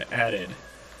location added.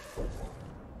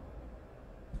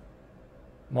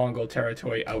 Mongol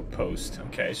territory outpost.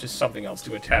 Okay, it's just something else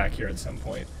to attack here at some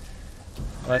point.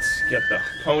 Let's get the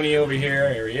pony over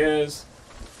here. Here he is.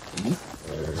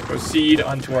 Let's proceed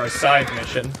onto our side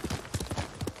mission.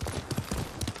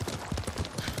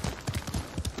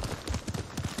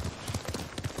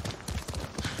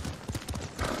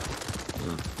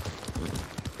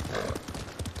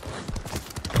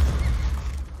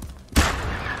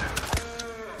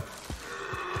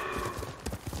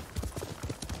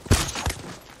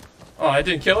 Oh, I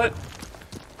didn't kill it?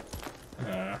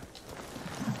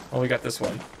 Oh, we got this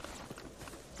one.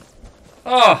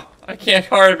 Oh, I can't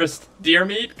harvest deer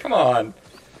meat? Come on.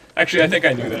 Actually, I think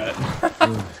I knew that.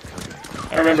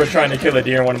 I remember trying to kill a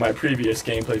deer in one of my previous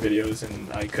gameplay videos,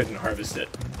 and I couldn't harvest it.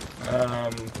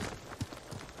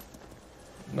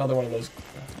 Another one of those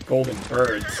golden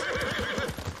birds.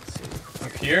 Let's see.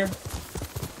 Up here.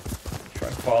 Try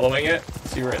following it.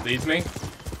 See where it leads me.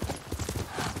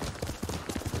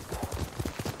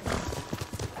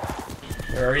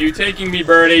 Where are you taking me,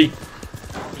 birdie?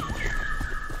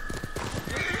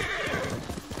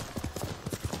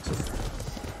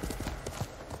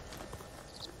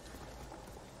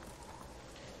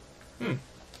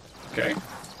 Okay.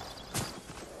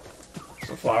 There's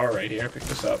a flower right here. Pick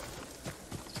this up.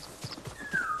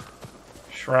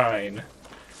 Shrine.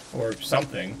 Or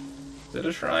something. Is it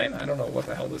a shrine? I don't know what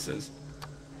the hell this is.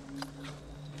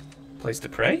 Place to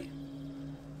pray?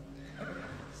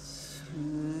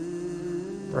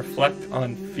 Reflect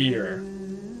on fear.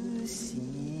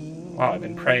 Wow, I've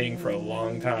been praying for a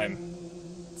long time.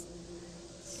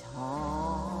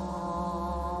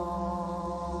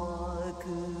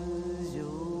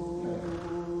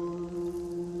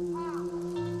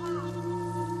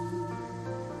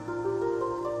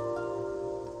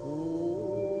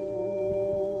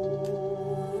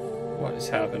 What is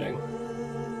happening?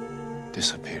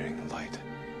 Disappearing light.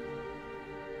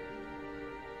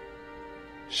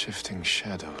 Shifting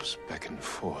shadows back and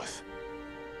forth.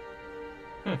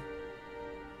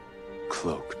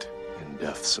 Cloaked in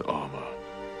death's armor.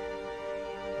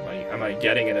 Am I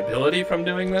getting an ability from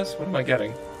doing this? What am I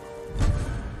getting?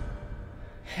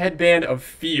 Headband of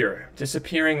fear.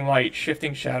 Disappearing light.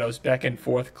 Shifting shadows back and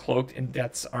forth. Cloaked in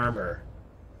death's armor.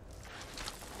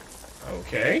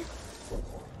 Okay.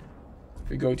 If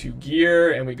we go to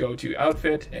gear, and we go to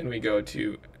outfit, and we go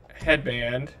to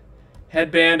headband.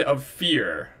 Headband of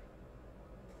fear.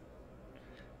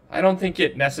 I don't think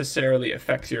it necessarily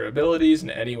affects your abilities in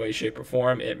any way, shape, or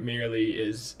form. It merely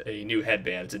is a new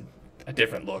headband. It's a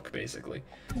different look, basically.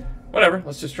 Whatever,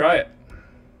 let's just try it.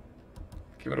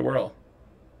 Give it a whirl.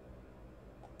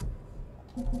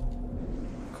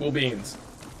 Cool beans.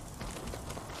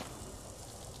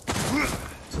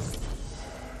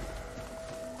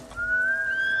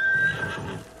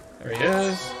 There he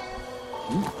is.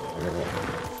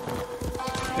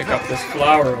 Pick up this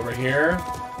flower over here.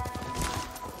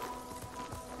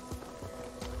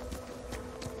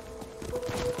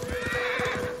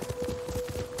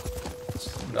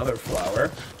 Another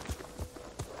flower.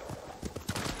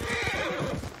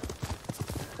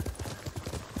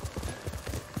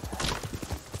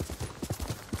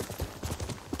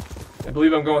 I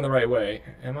believe I'm going the right way.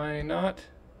 Am I not?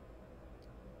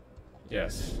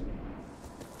 Yes.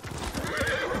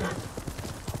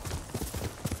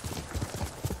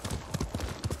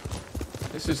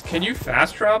 This is... Can you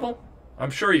fast travel? I'm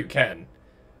sure you can.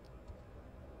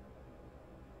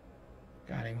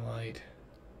 Guiding light.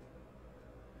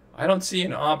 I don't see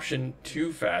an option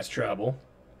to fast travel.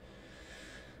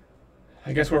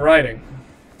 I guess we're riding.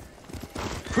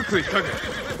 Quickly, Kage!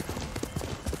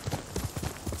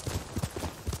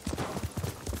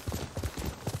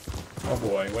 Oh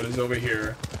boy, what is over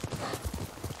here?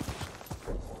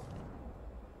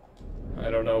 I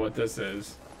don't know what this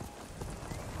is.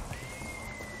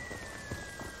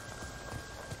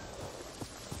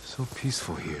 So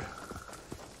peaceful here.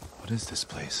 What is this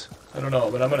place? I don't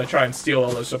know, but I'm gonna try and steal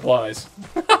all those supplies.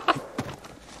 You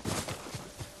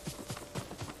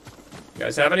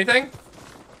guys have anything?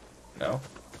 No?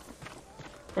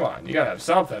 Come on, you gotta have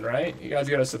something, right? You guys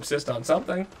gotta subsist on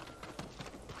something.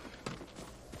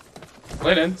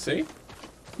 Linen, see?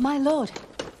 My lord,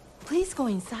 please go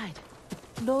inside.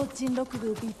 Lord Jinroku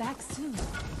will be back soon.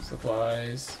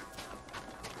 Supplies.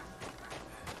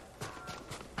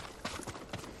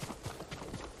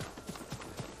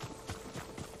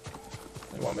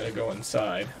 They want me to go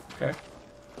inside. Okay.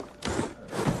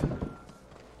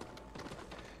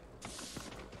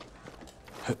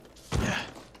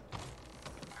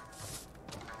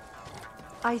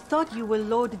 I thought you were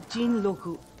Lord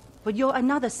Jinroku, but you're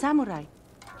another samurai.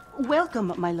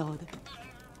 Welcome, my lord.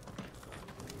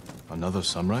 Another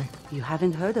samurai? You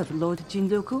haven't heard of Lord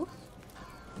Jinroku?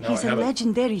 No, He's I a haven't.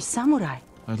 legendary samurai.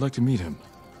 I'd like to meet him.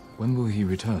 When will he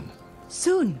return?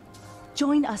 Soon.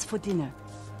 Join us for dinner.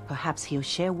 Perhaps he'll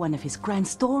share one of his grand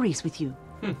stories with you.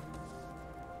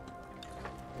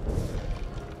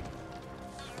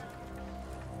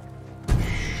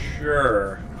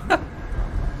 Sure.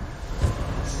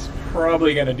 It's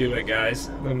probably gonna do it, guys.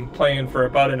 I've been playing for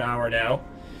about an hour now.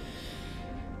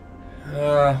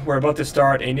 We're about to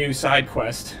start a new side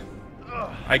quest.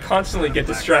 I constantly get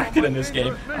distracted in this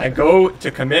game. I go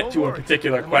to commit to a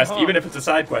particular quest, even if it's a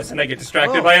side quest, and I get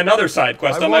distracted by another side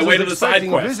quest on my way to the side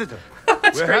quest.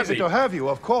 That's We're crazy. happy to have you,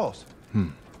 of course.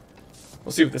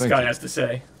 We'll see what this Thank guy you. has to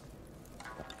say.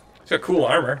 He's got cool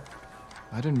armor.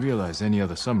 I didn't realize any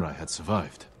other samurai had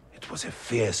survived. It was a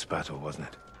fierce battle, wasn't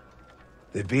it?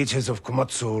 The beaches of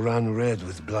Komatsu ran red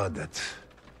with blood that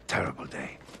terrible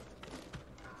day.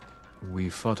 We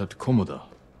fought at Komoda.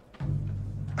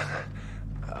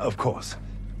 Of course.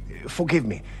 Forgive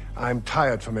me. I'm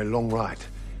tired from a long ride.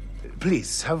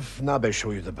 Please, have Nabe show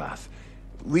you the bath.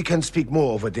 We can speak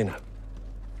more over dinner.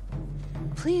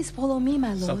 Please follow me, my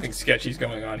lord. Something sketchy's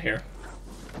going on here.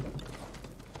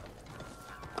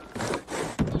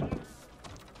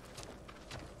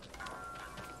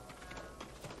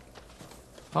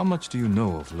 How much do you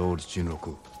know of Lord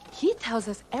Jinroku? He tells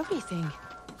us everything.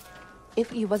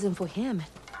 If it wasn't for him,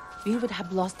 we would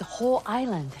have lost the whole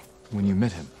island. When you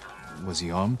met him, was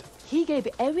he armed? He gave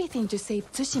everything to save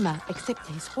Tsushima except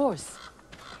his horse.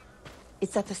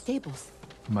 It's at the stables.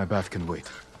 My bath can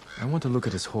wait. I want to look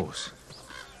at his horse.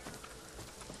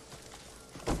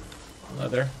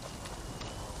 Leather.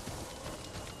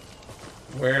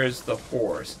 Where's the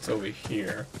horse? It's over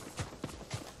here.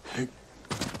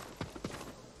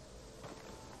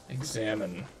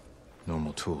 Examine.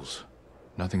 Normal tools.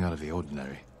 Nothing out of the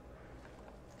ordinary.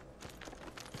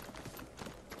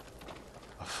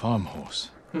 A farm horse.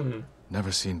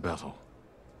 Never seen battle.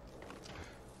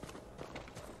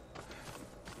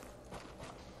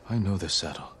 I know this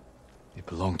saddle. It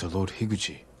belonged to Lord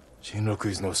Higuchi. Jinroku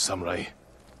is no samurai.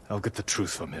 I'll get the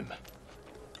truth from him.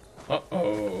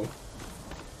 Uh-oh.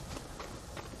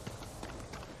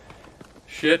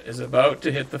 Shit is about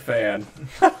to hit the fan.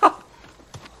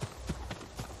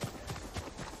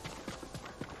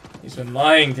 He's been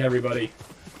lying to everybody.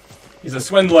 He's a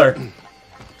swindler.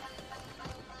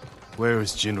 Where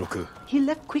is Jinroku? He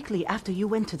left quickly after you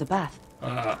went to the bath.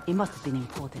 It must have been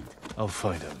important. I'll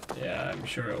find him. Yeah, I'm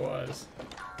sure it was.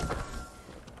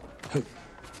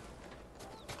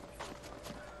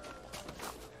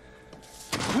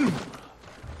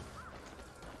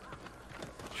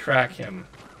 Track him.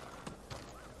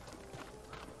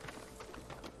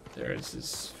 There's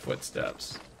his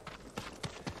footsteps.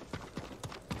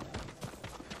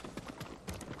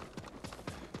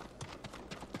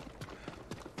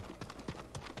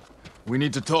 We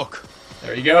need to talk.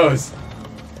 There he goes.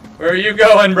 Where are you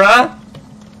going, bruh?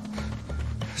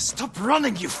 Stop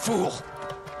running, you fool!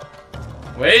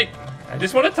 Wait, I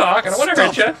just want to talk. I don't want to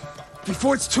hurt you.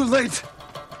 Before it's too late.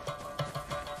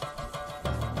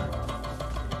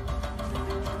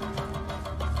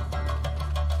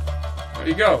 Where'd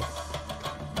he go?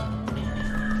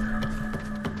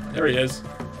 There he is.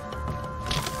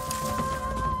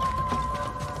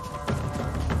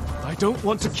 I don't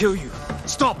want to kill you.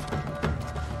 Stop!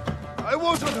 I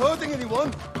wasn't hurting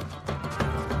anyone.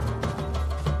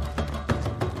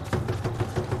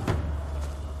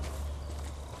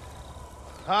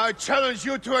 I challenge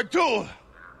you to a duel.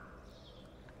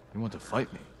 You want to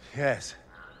fight me? Yes,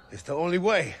 it's the only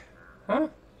way. Huh?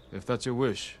 If that's your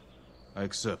wish, I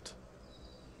accept.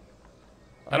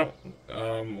 I don't...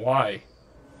 why?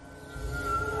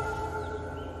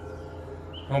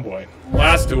 Oh boy.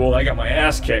 Last duel, I got my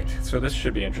ass kicked, so this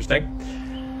should be interesting.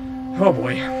 Oh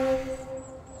boy.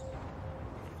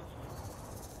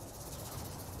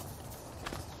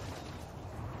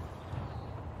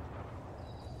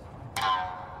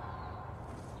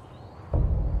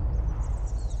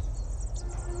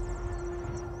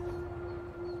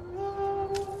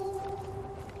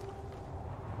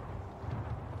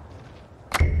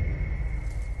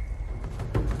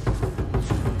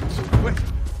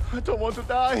 I don't want to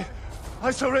die.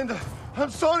 I surrender. I'm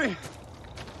sorry.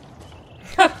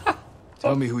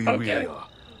 Tell me who you really are.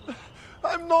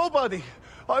 I'm nobody.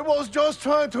 I was just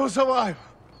trying to survive.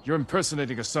 You're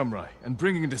impersonating a samurai and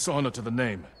bringing dishonor to the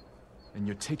name. And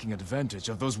you're taking advantage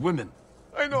of those women.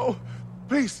 I know.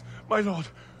 Please, my lord,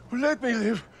 let me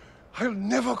live. I'll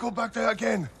never go back there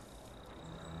again.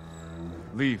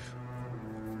 Leave.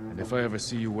 And if I ever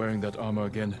see you wearing that armor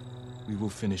again, we will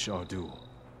finish our duel.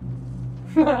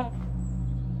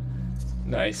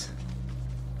 Nice.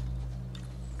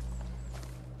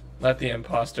 Let the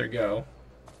imposter go.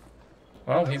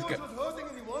 Well, he's got...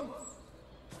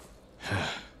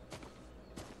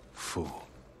 Fool.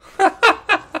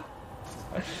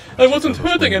 I wasn't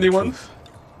hurting anyone.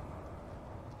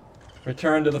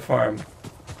 Return to the farm.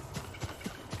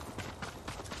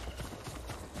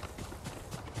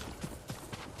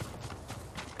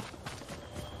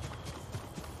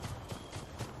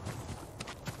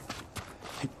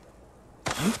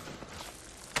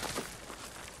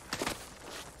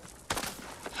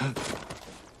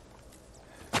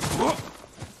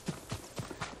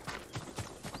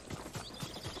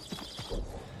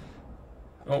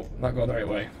 Oh, not going the right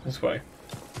way. This way.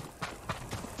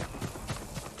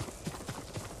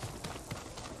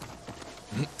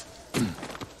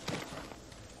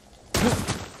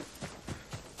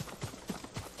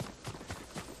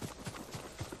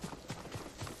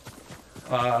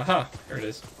 Aha, here it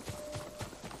is.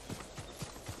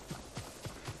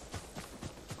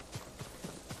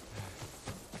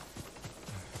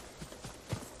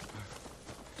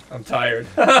 I'm tired.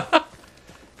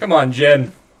 Come on,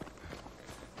 Jin.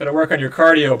 Better work on your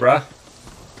cardio, bruh.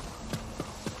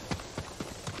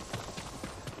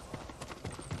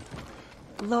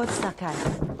 Lord Sakai,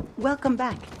 welcome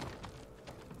back.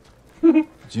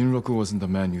 Jinroku wasn't the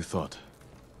man you thought.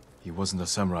 He wasn't a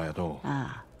samurai at all.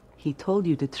 Ah, he told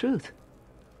you the truth.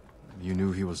 You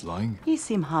knew he was lying? He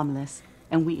seemed harmless,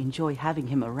 and we enjoy having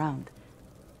him around.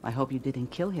 I hope you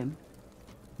didn't kill him.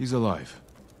 He's alive,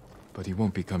 but he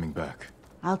won't be coming back.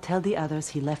 I'll tell the others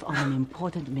he left on an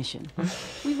important mission.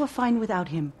 We were fine without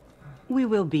him. We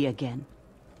will be again.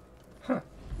 Huh.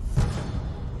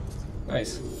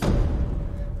 Nice.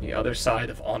 The other side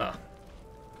of honor.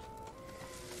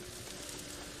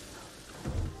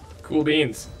 Cool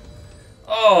beans.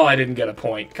 Oh, I didn't get a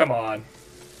point. Come on.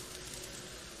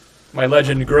 My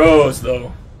legend grows,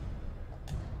 though.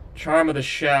 Charm of the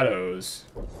Shadows.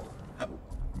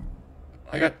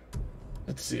 I got...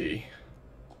 Let's see.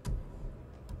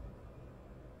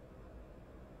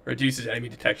 Reduces enemy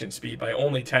detection speed by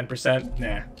only 10%.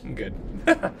 Nah, I'm good.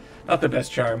 Not the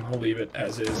best charm. I'll leave it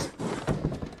as is.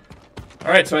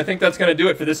 Alright, so I think that's going to do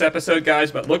it for this episode,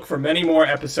 guys. But look for many more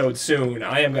episodes soon.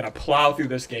 I am going to plow through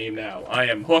this game now. I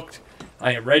am hooked.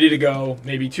 I am ready to go.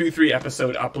 Maybe 2-3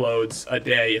 episode uploads a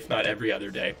day, if not every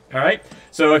other day. Alright?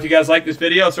 So if you guys like this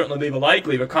video, certainly leave a like.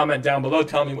 Leave a comment down below.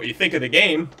 Tell me what you think of the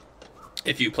game.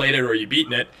 if you played it or you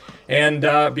beaten it.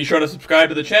 And be sure to subscribe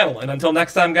to the channel. And until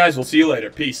next time, guys, we'll see you later.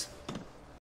 Peace.